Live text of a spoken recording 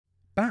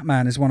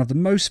Batman is one of the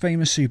most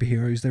famous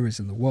superheroes there is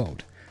in the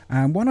world,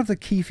 and one of the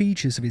key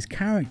features of his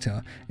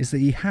character is that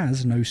he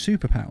has no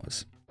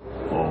superpowers.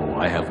 Oh,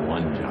 I have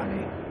one,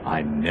 Johnny.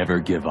 I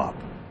never give up.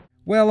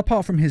 Well,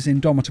 apart from his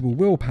indomitable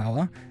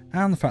willpower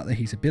and the fact that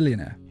he's a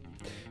billionaire.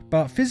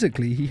 But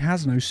physically, he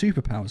has no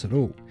superpowers at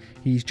all.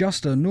 He's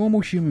just a normal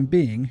human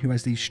being who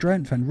has the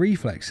strength and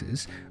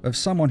reflexes of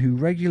someone who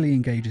regularly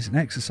engages in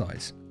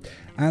exercise.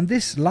 And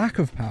this lack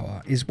of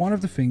power is one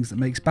of the things that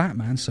makes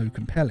Batman so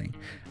compelling,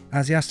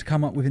 as he has to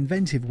come up with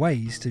inventive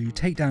ways to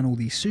take down all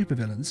these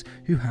supervillains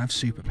who have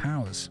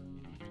superpowers.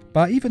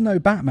 But even though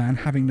Batman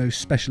having no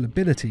special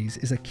abilities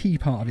is a key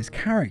part of his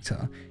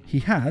character, he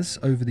has,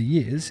 over the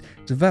years,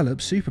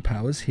 developed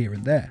superpowers here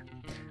and there.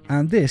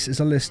 And this is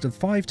a list of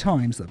 5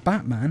 times that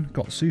Batman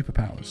got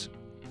superpowers.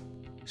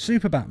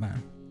 Super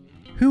Batman.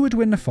 Who would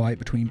win the fight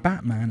between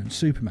Batman and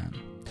Superman?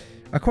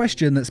 A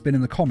question that's been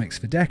in the comics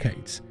for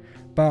decades.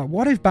 But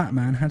what if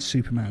Batman had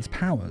Superman's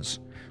powers?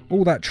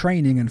 All that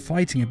training and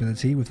fighting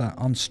ability with that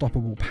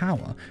unstoppable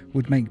power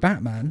would make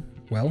Batman,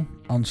 well,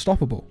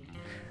 unstoppable.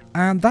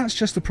 And that's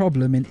just the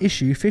problem in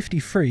issue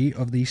 53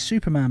 of the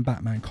Superman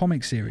Batman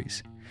comic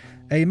series.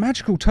 A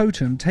magical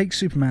totem takes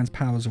Superman's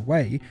powers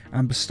away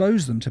and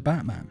bestows them to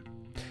Batman.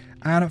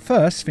 And at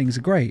first, things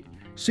are great.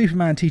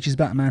 Superman teaches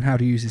Batman how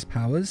to use his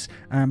powers,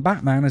 and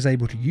Batman is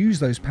able to use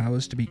those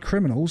powers to beat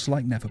criminals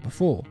like never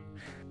before.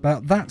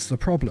 But that's the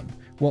problem.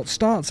 What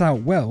starts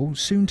out well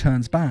soon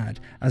turns bad,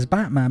 as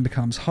Batman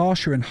becomes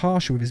harsher and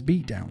harsher with his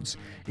beatdowns,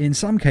 in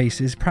some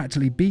cases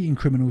practically beating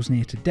criminals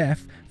near to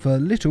death for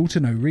little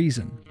to no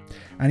reason.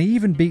 And he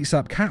even beats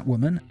up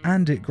Catwoman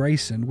and Dick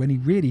Grayson when he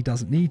really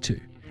doesn't need to.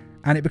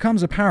 And it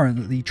becomes apparent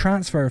that the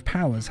transfer of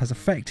powers has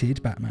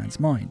affected Batman's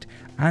mind,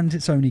 and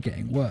it's only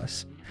getting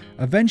worse.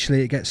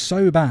 Eventually it gets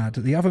so bad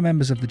that the other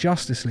members of the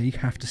Justice League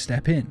have to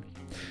step in.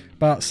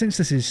 But since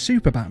this is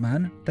Super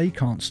Batman, they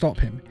can't stop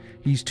him.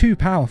 He's too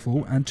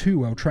powerful and too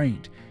well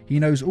trained. He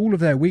knows all of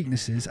their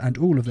weaknesses and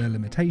all of their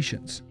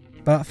limitations.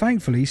 But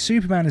thankfully,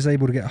 Superman is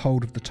able to get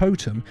hold of the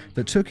totem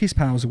that took his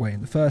powers away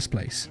in the first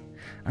place.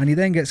 And he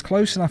then gets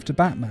close enough to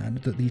Batman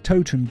that the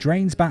totem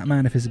drains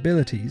Batman of his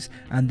abilities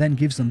and then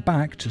gives them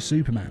back to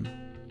Superman.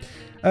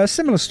 A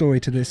similar story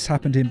to this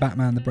happened in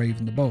Batman the Brave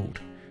and the Bold.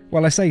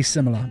 Well, I say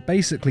similar,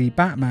 basically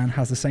Batman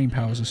has the same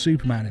powers as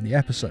Superman in the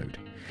episode.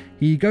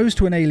 He goes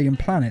to an alien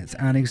planet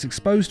and is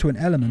exposed to an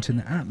element in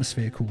the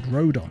atmosphere called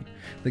Rodon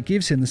that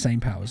gives him the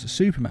same powers as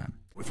Superman.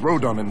 With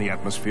Rodon in the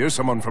atmosphere,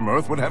 someone from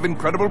Earth would have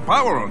incredible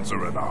power on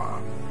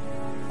Zur-En-Arrh.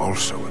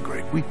 Also a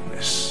great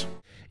weakness.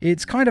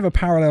 It's kind of a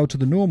parallel to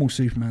the normal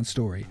Superman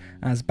story,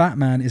 as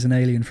Batman is an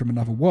alien from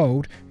another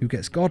world who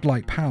gets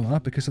godlike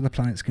power because of the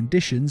planet's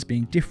conditions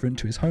being different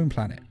to his home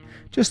planet,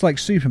 just like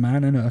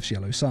Superman and Earth's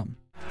yellow sun.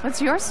 What's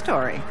your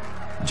story?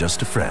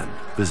 Just a friend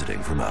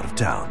visiting from out of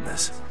town,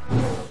 miss.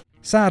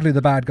 Sadly,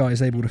 the bad guy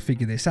is able to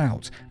figure this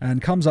out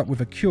and comes up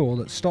with a cure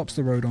that stops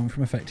the Rodon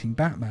from affecting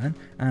Batman,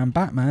 and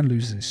Batman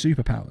loses his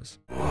superpowers.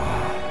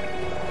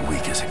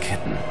 Weak as a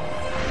kitten.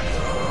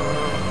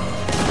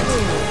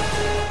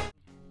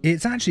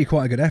 It's actually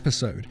quite a good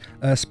episode,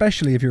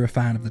 especially if you're a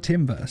fan of the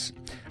Timverse,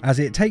 as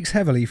it takes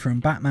heavily from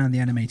Batman the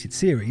Animated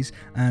Series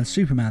and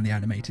Superman the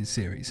Animated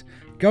Series,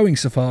 going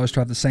so far as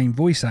to have the same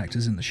voice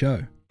actors in the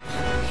show.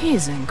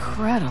 He's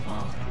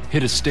incredible.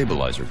 Hit a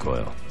stabilizer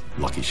coil.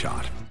 Lucky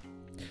shot.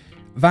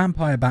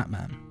 Vampire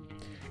Batman.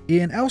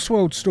 In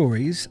Elseworld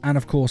stories, and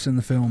of course in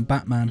the film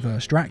Batman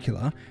vs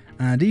Dracula,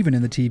 and even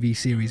in the TV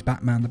series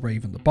Batman the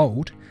Brave and the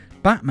Bold,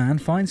 Batman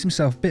finds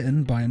himself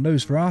bitten by a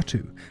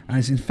Nosferatu and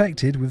is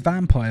infected with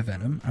vampire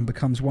venom and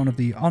becomes one of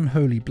the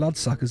unholy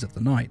bloodsuckers of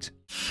the night.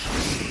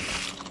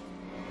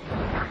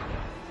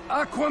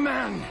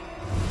 Aquaman!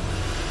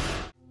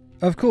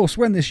 Of course,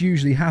 when this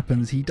usually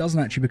happens, he doesn't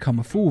actually become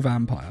a full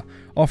vampire,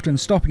 often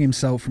stopping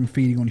himself from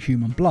feeding on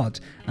human blood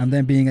and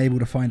then being able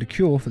to find a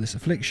cure for this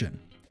affliction.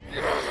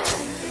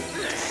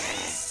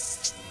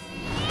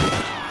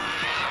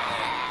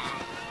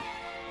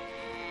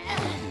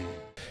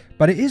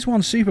 But it is one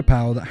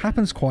superpower that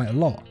happens quite a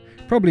lot,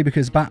 probably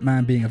because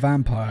Batman being a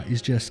vampire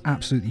is just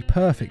absolutely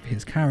perfect for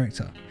his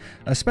character,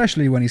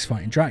 especially when he's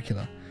fighting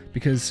Dracula,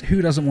 because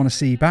who doesn't want to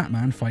see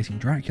Batman fighting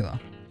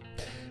Dracula?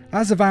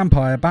 As a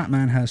vampire,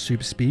 Batman has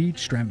super speed,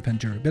 strength and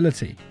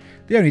durability.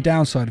 The only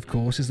downside, of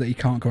course, is that he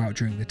can't go out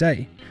during the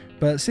day,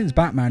 but since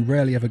Batman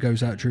rarely ever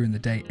goes out during the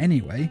day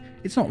anyway,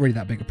 it's not really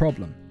that big a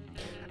problem.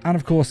 And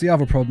of course the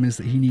other problem is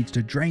that he needs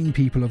to drain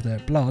people of their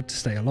blood to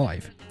stay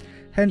alive.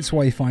 Hence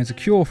why he finds a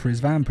cure for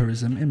his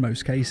vampirism in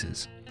most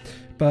cases.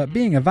 But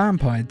being a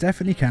vampire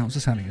definitely counts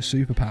as having a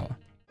superpower.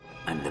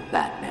 I'm the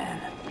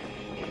Batman,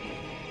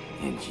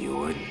 and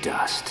you're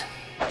dust.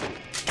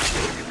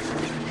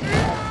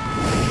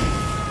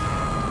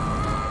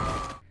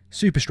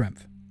 Super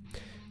Strength.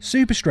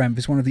 Super Strength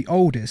is one of the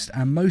oldest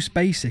and most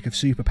basic of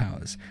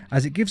superpowers,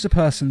 as it gives a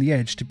person the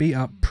edge to beat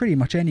up pretty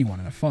much anyone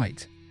in a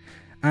fight.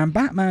 And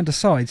Batman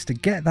decides to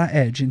get that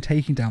edge in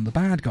taking down the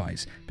bad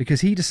guys,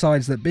 because he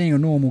decides that being a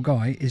normal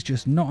guy is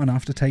just not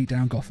enough to take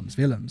down Gotham's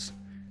villains.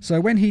 So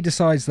when he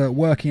decides that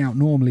working out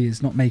normally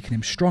is not making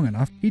him strong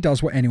enough, he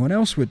does what anyone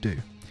else would do.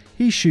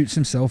 He shoots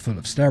himself full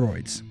of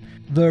steroids.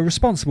 The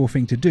responsible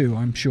thing to do,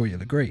 I'm sure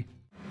you'll agree.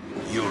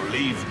 You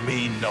leave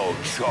me no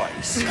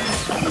choice,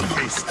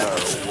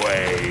 Mr.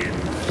 Wayne.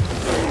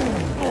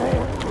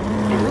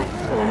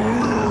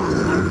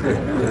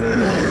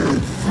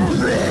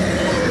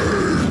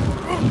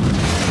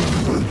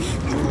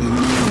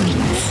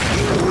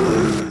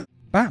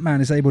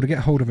 Batman is able to get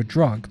hold of a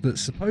drug that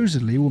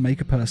supposedly will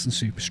make a person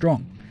super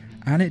strong,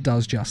 and it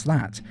does just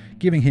that,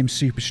 giving him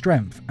super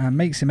strength and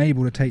makes him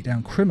able to take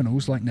down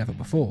criminals like never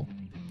before.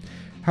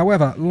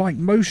 However, like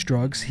most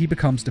drugs, he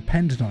becomes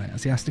dependent on it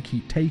as he has to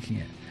keep taking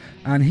it,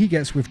 and he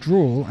gets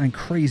withdrawal and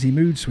crazy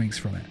mood swings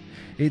from it.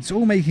 It's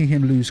all making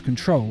him lose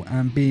control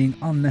and being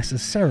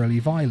unnecessarily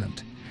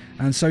violent,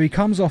 and so he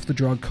comes off the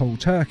drug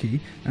cold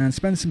turkey and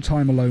spends some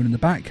time alone in the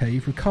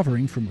Batcave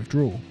recovering from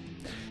withdrawal.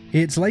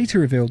 It's later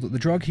revealed that the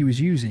drug he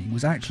was using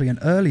was actually an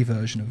early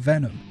version of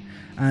Venom,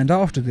 and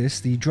after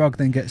this the drug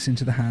then gets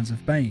into the hands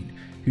of Bane,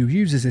 who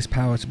uses this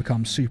power to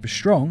become super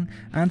strong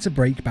and to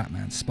break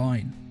Batman's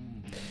spine.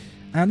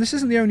 And this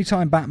isn't the only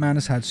time Batman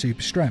has had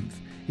super strength.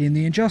 In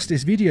the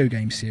Injustice video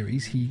game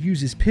series, he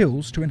uses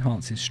pills to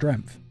enhance his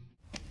strength.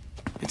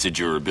 It's a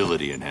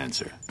durability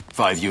enhancer.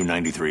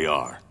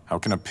 5U93R. How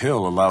can a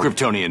pill allow...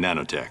 Kryptonian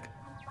nanotech.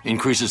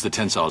 Increases the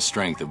tensile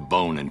strength of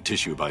bone and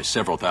tissue by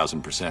several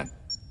thousand%.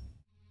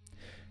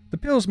 The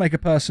pills make a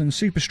person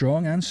super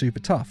strong and super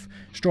tough,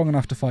 strong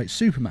enough to fight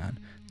Superman,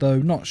 though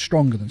not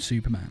stronger than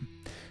Superman.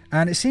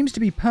 And it seems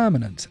to be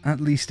permanent, at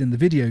least in the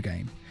video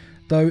game.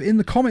 Though in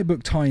the comic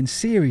book tie-in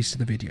series to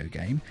the video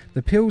game,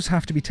 the pills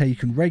have to be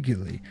taken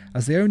regularly,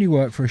 as they only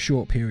work for a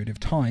short period of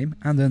time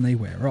and then they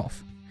wear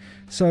off.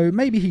 So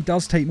maybe he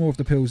does take more of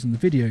the pills in the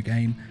video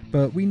game,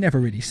 but we never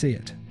really see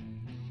it.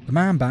 The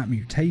Man-Bat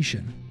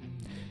mutation.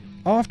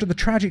 After the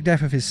tragic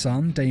death of his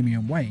son,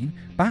 Damian Wayne,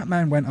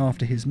 Batman went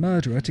after his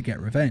murderer to get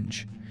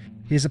revenge.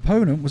 His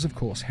opponent was of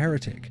course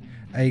Heretic,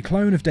 a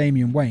clone of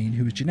Damian Wayne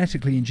who was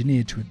genetically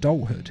engineered to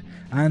adulthood,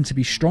 and to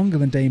be stronger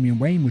than Damian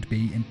Wayne would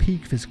be in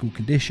peak physical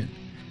condition.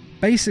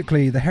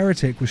 Basically, the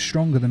Heretic was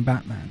stronger than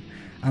Batman,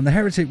 and the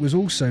Heretic was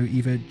also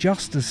either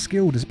just as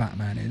skilled as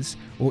Batman is,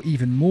 or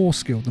even more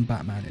skilled than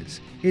Batman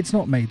is. It's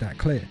not made that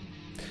clear.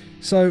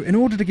 So, in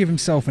order to give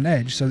himself an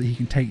edge so that he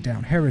can take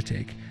down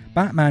Heretic,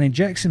 Batman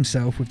injects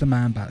himself with the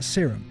Man-Bat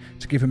serum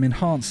to give him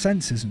enhanced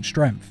senses and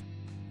strength.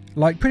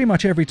 Like pretty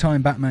much every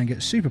time Batman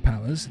gets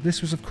superpowers,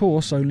 this was of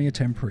course only a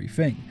temporary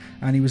thing,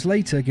 and he was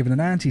later given an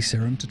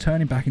anti-serum to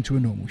turn him back into a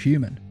normal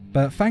human.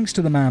 But thanks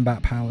to the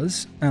Man-Bat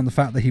powers, and the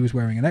fact that he was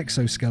wearing an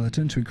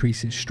exoskeleton to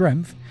increase his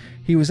strength,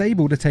 he was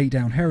able to take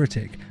down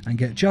Heretic and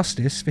get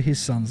justice for his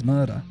son's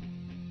murder.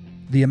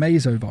 The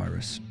Amazo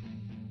Virus.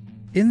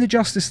 In the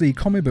Justice League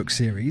comic book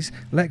series,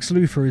 Lex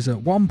Luthor is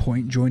at one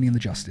point joining the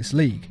Justice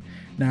League.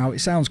 Now, it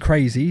sounds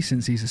crazy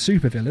since he's a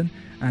supervillain,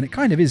 and it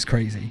kind of is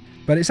crazy,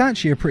 but it's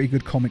actually a pretty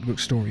good comic book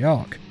story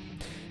arc.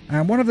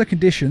 And one of the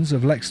conditions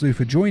of Lex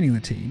Luthor joining the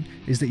team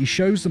is that he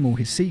shows them all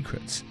his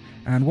secrets,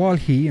 and while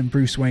he and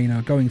Bruce Wayne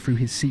are going through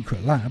his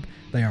secret lab,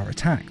 they are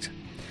attacked.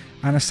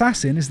 An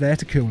assassin is there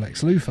to kill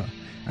Lex Luthor,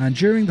 and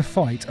during the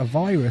fight a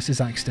virus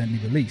is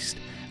accidentally released,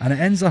 and it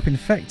ends up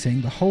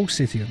infecting the whole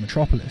city of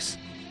Metropolis.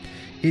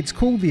 It's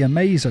called the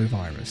Amazo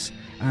Virus,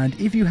 and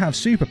if you have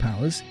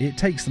superpowers, it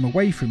takes them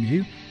away from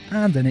you,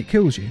 and then it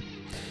kills you.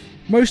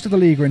 Most of the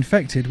League are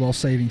infected while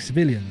saving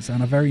civilians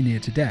and are very near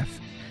to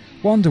death.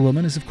 Wonder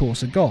Woman is of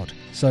course a god,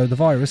 so the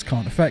virus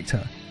can't affect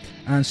her,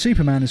 and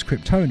Superman is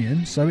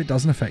Kryptonian, so it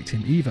doesn't affect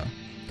him either.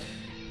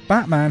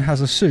 Batman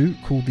has a suit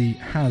called the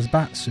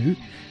Has-Bat suit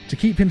to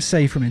keep him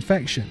safe from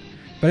infection,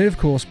 but it of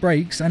course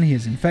breaks and he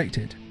is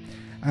infected.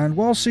 And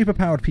while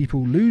superpowered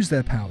people lose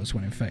their powers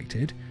when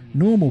infected,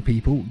 normal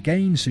people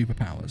gain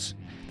superpowers.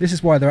 This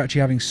is why they're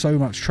actually having so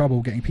much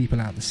trouble getting people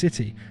out of the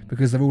city,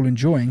 because they're all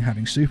enjoying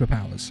having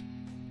superpowers.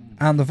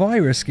 And the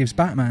virus gives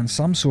Batman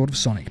some sort of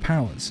sonic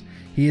powers.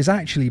 He is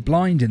actually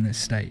blind in this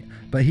state,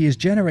 but he is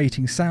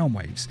generating sound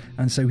waves,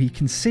 and so he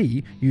can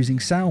see using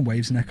sound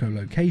waves and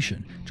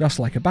echolocation, just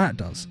like a bat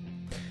does.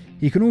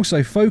 He can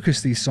also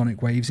focus these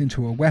sonic waves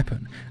into a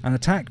weapon and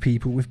attack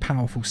people with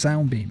powerful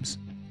sound beams.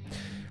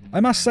 I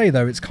must say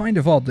though, it's kind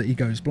of odd that he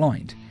goes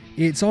blind.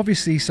 It's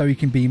obviously so he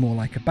can be more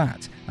like a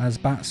bat, as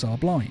bats are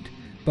blind.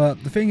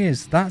 But the thing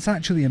is, that's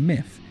actually a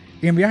myth.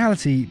 In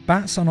reality,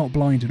 bats are not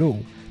blind at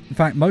all. In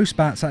fact, most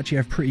bats actually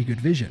have pretty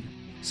good vision.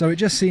 So it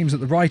just seems that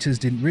the writers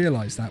didn't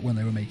realise that when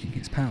they were making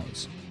his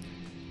powers.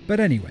 But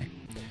anyway,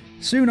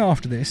 soon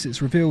after this,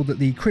 it's revealed that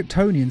the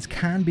Kryptonians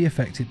can be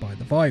affected by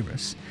the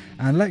virus,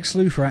 and Lex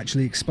Luthor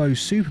actually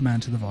exposed Superman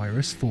to the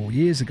virus 4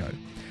 years ago.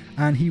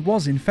 And he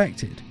was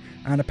infected,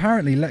 and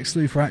apparently Lex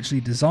Luthor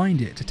actually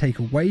designed it to take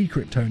away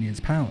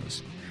Kryptonians'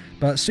 powers.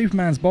 But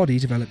Superman's body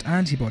developed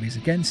antibodies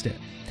against it.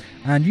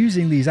 And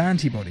using these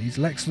antibodies,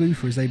 Lex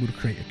Luthor is able to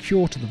create a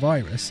cure to the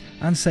virus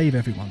and save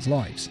everyone's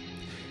lives.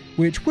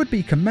 Which would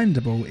be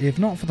commendable if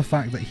not for the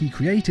fact that he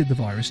created the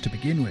virus to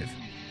begin with.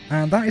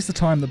 And that is the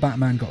time that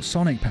Batman got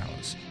sonic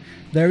powers.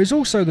 There is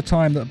also the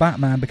time that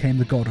Batman became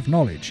the God of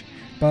Knowledge.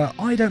 but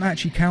I don't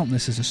actually count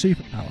this as a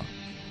superpower.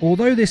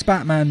 Although this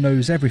Batman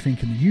knows everything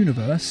in the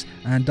universe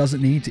and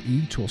doesn't need to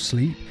eat or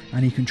sleep,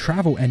 and he can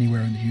travel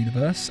anywhere in the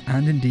universe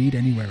and indeed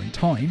anywhere in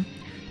time,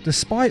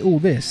 despite all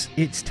this,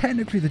 it's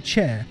technically the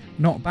chair,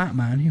 not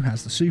Batman, who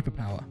has the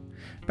superpower.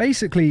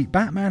 Basically,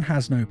 Batman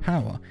has no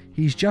power,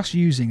 he's just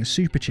using a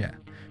superchair,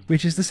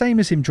 which is the same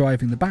as him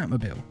driving the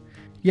Batmobile.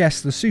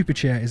 Yes, the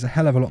superchair is a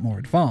hell of a lot more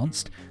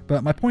advanced,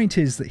 but my point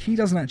is that he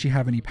doesn't actually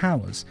have any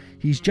powers,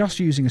 he's just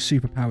using a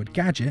superpowered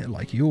gadget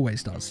like he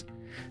always does.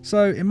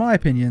 So, in my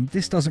opinion,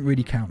 this doesn't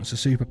really count as a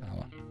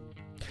superpower.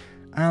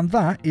 And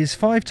that is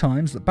 5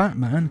 times that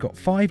Batman got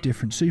 5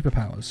 different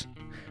superpowers.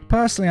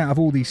 Personally, out of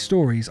all these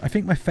stories, I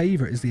think my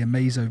favourite is the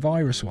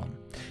Amazovirus one.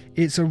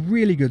 It's a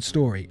really good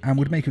story and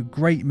would make a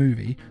great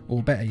movie,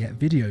 or better yet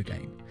video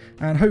game,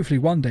 and hopefully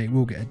one day it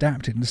will get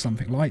adapted into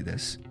something like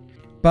this.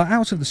 But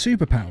out of the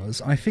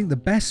superpowers, I think the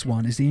best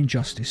one is the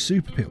Injustice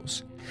Super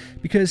Pills,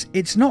 because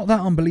it's not that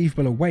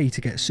unbelievable a way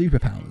to get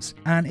superpowers,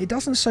 and it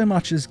doesn't so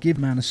much as give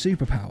man a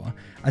superpower,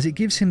 as it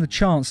gives him the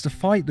chance to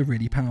fight the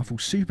really powerful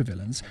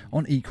supervillains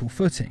on equal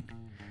footing.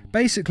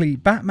 Basically,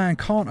 Batman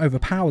can't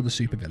overpower the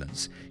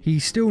supervillains, he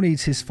still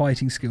needs his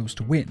fighting skills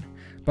to win,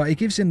 but it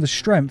gives him the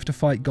strength to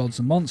fight gods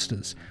and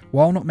monsters,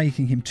 while not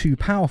making him too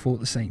powerful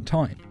at the same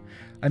time.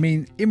 I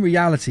mean, in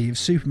reality, if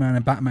Superman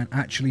and Batman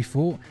actually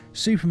fought,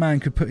 Superman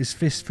could put his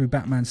fist through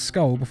Batman's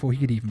skull before he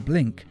could even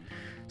blink.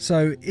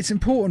 So it's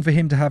important for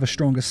him to have a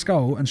stronger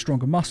skull and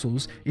stronger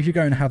muscles if you're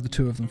going to have the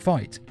two of them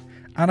fight.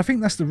 And I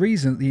think that's the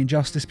reason that the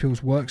Injustice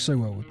Pills work so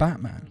well with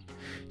Batman.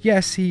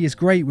 Yes, he is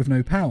great with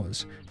no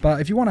powers,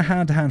 but if you want a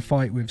hand-to-hand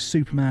fight with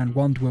Superman,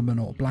 Wonder Woman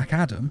or Black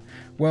Adam,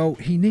 well,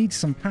 he needs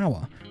some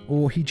power,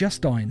 or he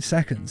just die in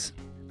seconds.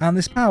 And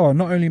this power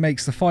not only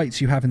makes the fights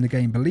you have in the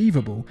game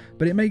believable,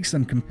 but it makes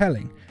them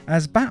compelling,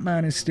 as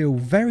Batman is still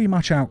very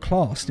much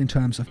outclassed in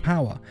terms of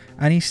power,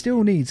 and he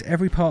still needs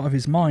every part of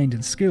his mind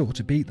and skill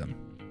to beat them.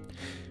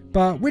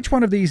 But which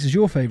one of these is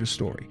your favourite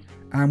story?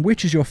 And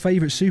which is your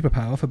favourite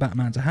superpower for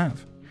Batman to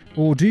have?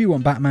 Or do you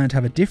want Batman to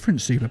have a different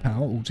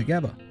superpower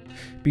altogether?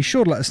 Be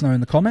sure to let us know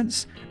in the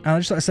comments, and I'd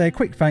just like to say a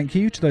quick thank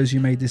you to those who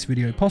made this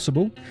video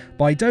possible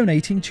by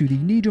donating to the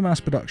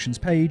Needlemouse Productions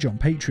page on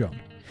Patreon.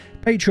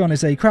 Patreon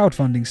is a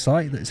crowdfunding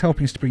site that is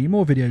helping us to bring you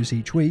more videos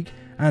each week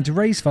and to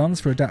raise funds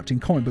for adapting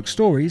comic book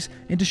stories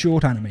into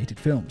short animated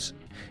films.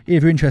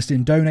 If you're interested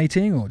in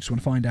donating or just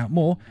want to find out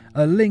more,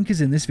 a link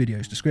is in this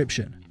video's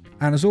description.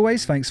 And as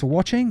always, thanks for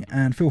watching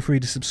and feel free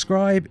to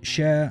subscribe,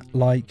 share,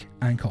 like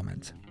and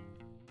comment.